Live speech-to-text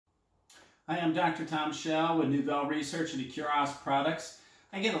Hi, I'm Dr. Tom Schell with Nouvelle Research and the cur-ost products.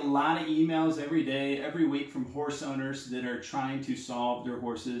 I get a lot of emails every day, every week from horse owners that are trying to solve their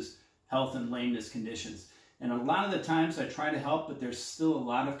horse's health and lameness conditions. And a lot of the times I try to help, but there's still a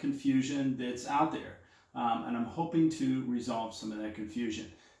lot of confusion that's out there. And I'm hoping to resolve some of that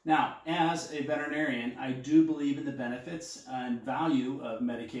confusion. Now, as a veterinarian, I do believe in the benefits and value of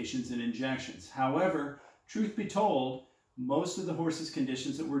medications and injections. However, truth be told, most of the horse's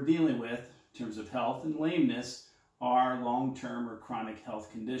conditions that we're dealing with in terms of health and lameness are long-term or chronic health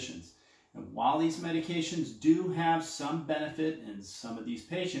conditions. And while these medications do have some benefit in some of these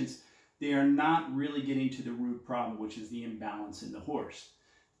patients, they are not really getting to the root problem, which is the imbalance in the horse.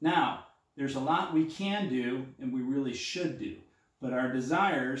 Now, there's a lot we can do and we really should do, but our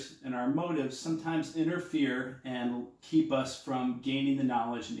desires and our motives sometimes interfere and keep us from gaining the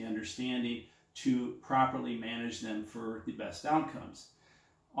knowledge and the understanding to properly manage them for the best outcomes.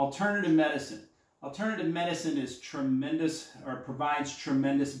 Alternative medicine. Alternative medicine is tremendous, or provides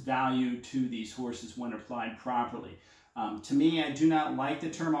tremendous value to these horses when applied properly. To me, I do not like the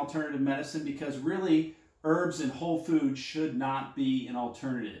term alternative medicine because really herbs and whole foods should not be an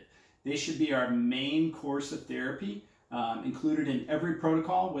alternative. They should be our main course of therapy, included in every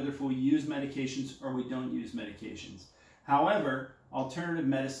protocol, whether if we use medications or we don't use medications. However, alternative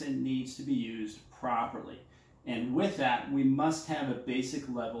medicine needs to be used properly. And with that, we must have a basic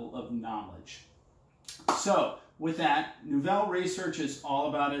level of knowledge. So, with that, Nouvelle Research is all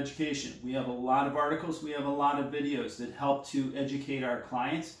about education. We have a lot of articles, we have a lot of videos that help to educate our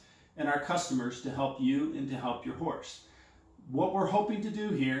clients and our customers to help you and to help your horse. What we're hoping to do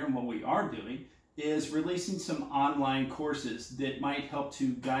here, and what we are doing, is releasing some online courses that might help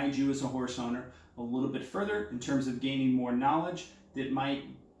to guide you as a horse owner a little bit further in terms of gaining more knowledge that might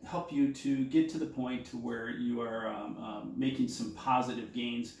help you to get to the point to where you are making some positive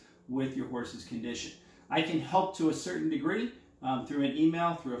gains with your horse's condition. I can help to a certain degree through an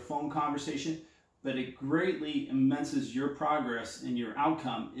email, through a phone conversation, but it greatly immenses your progress and your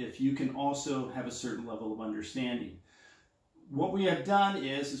outcome if you can also have a certain level of understanding. What we have done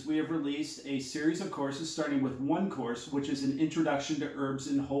is we have released a series of courses, starting with one course, which is an introduction to herbs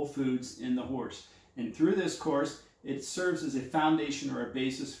and whole foods in the horse. And through this course, it serves as a foundation or a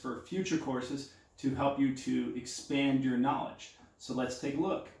basis for future courses to help you to expand your knowledge. So let's take a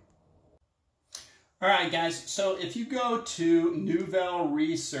look. All right, guys, so if you go to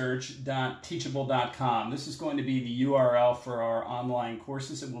nouvelleresearch.teachable.com, this is going to be the URL for our online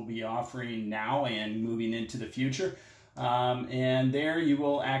courses that we'll be offering now and moving into the future. And there you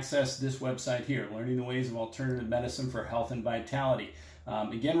will access this website here, Learning the Ways of Alternative Medicine for Health and Vitality.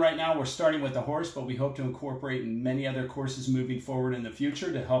 Again, right now we're starting with the horse, but we hope to incorporate many other courses moving forward in the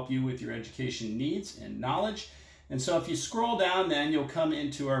future to help you with your education needs and knowledge. And so if you scroll down, then you'll come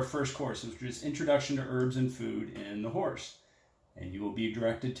into our first course, which is Introduction to Herbs and Food in the Horse. And you will be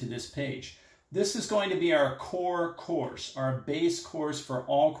directed to this page. This is going to be our core course, our base course for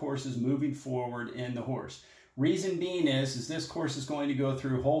all courses moving forward in the horse. Reason being is this course is going to go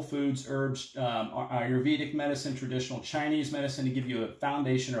through whole foods, herbs, Ayurvedic medicine, traditional Chinese medicine to give you a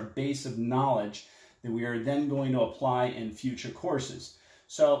foundation or base of knowledge that we are then going to apply in future courses.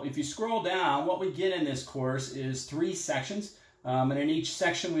 So if you scroll down, what we get in this course is 3 sections, and in each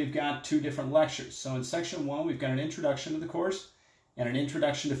section we've got 2 different lectures. So in section 1, we've got an introduction to the course and an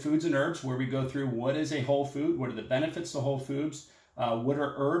introduction to foods and herbs, where we go through what is a whole food, what are the benefits of whole foods, what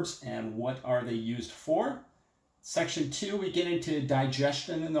are herbs, and what are they used for. Section 2, we get into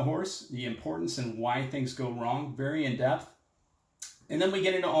digestion in the horse, the importance and why things go wrong, very in-depth. And then we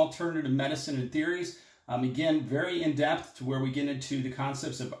get into alternative medicine and theories, again, very in-depth, to where we get into the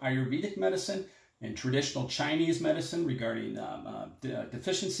concepts of Ayurvedic medicine and traditional Chinese medicine regarding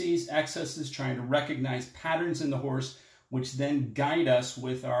deficiencies, excesses, trying to recognize patterns in the horse, which then guide us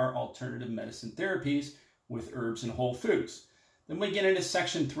with our alternative medicine therapies with herbs and whole foods. Then we get into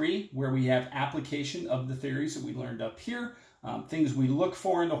section 3, where we have application of the theories that we learned up here, things we look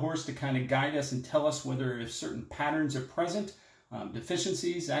for in the horse to kind of guide us and tell us whether if certain patterns are present,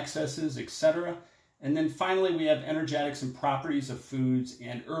 deficiencies, excesses, etc. And then finally, we have energetics and properties of foods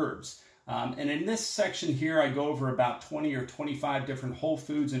and herbs. And in this section here, I go over about 20 or 25 different whole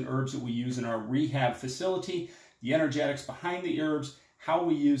foods and herbs that we use in our rehab facility, the energetics behind the herbs, how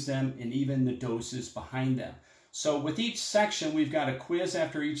we use them, and even the doses behind them. So with each section, we've got a quiz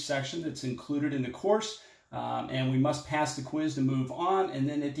after each section that's included in the course, and we must pass the quiz to move on. And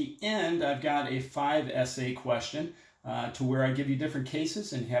then at the end, I've got a 5-essay question to where I give you different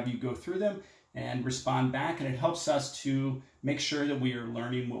cases and have you go through them and respond back. And it helps us to make sure that we are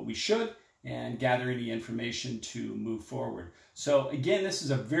learning what we should and gathering the information to move forward. So again, this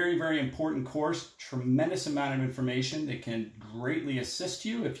is a very, very important course, tremendous amount of information that can greatly assist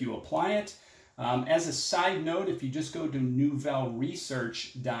you if you apply it. As a side note, if you just go to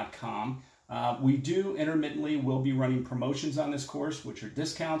newvelresearch.com, we do intermittently will be running promotions on this course, which are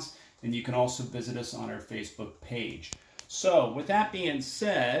discounts, and you can also visit us on our Facebook page. So with that being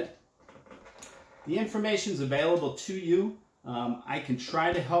said, the information is available to you. I can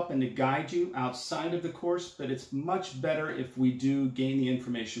try to help and to guide you outside of the course, but it's much better if we do gain the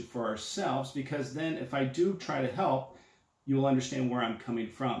information for ourselves, because then if I do try to help, you will understand where I'm coming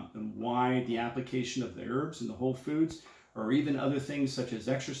from and why the application of the herbs and the whole foods, or even other things such as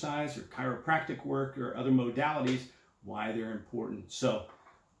exercise or chiropractic work or other modalities, why they're important. So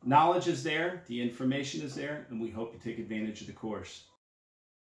knowledge is there, the information is there, and we hope you take advantage of the course.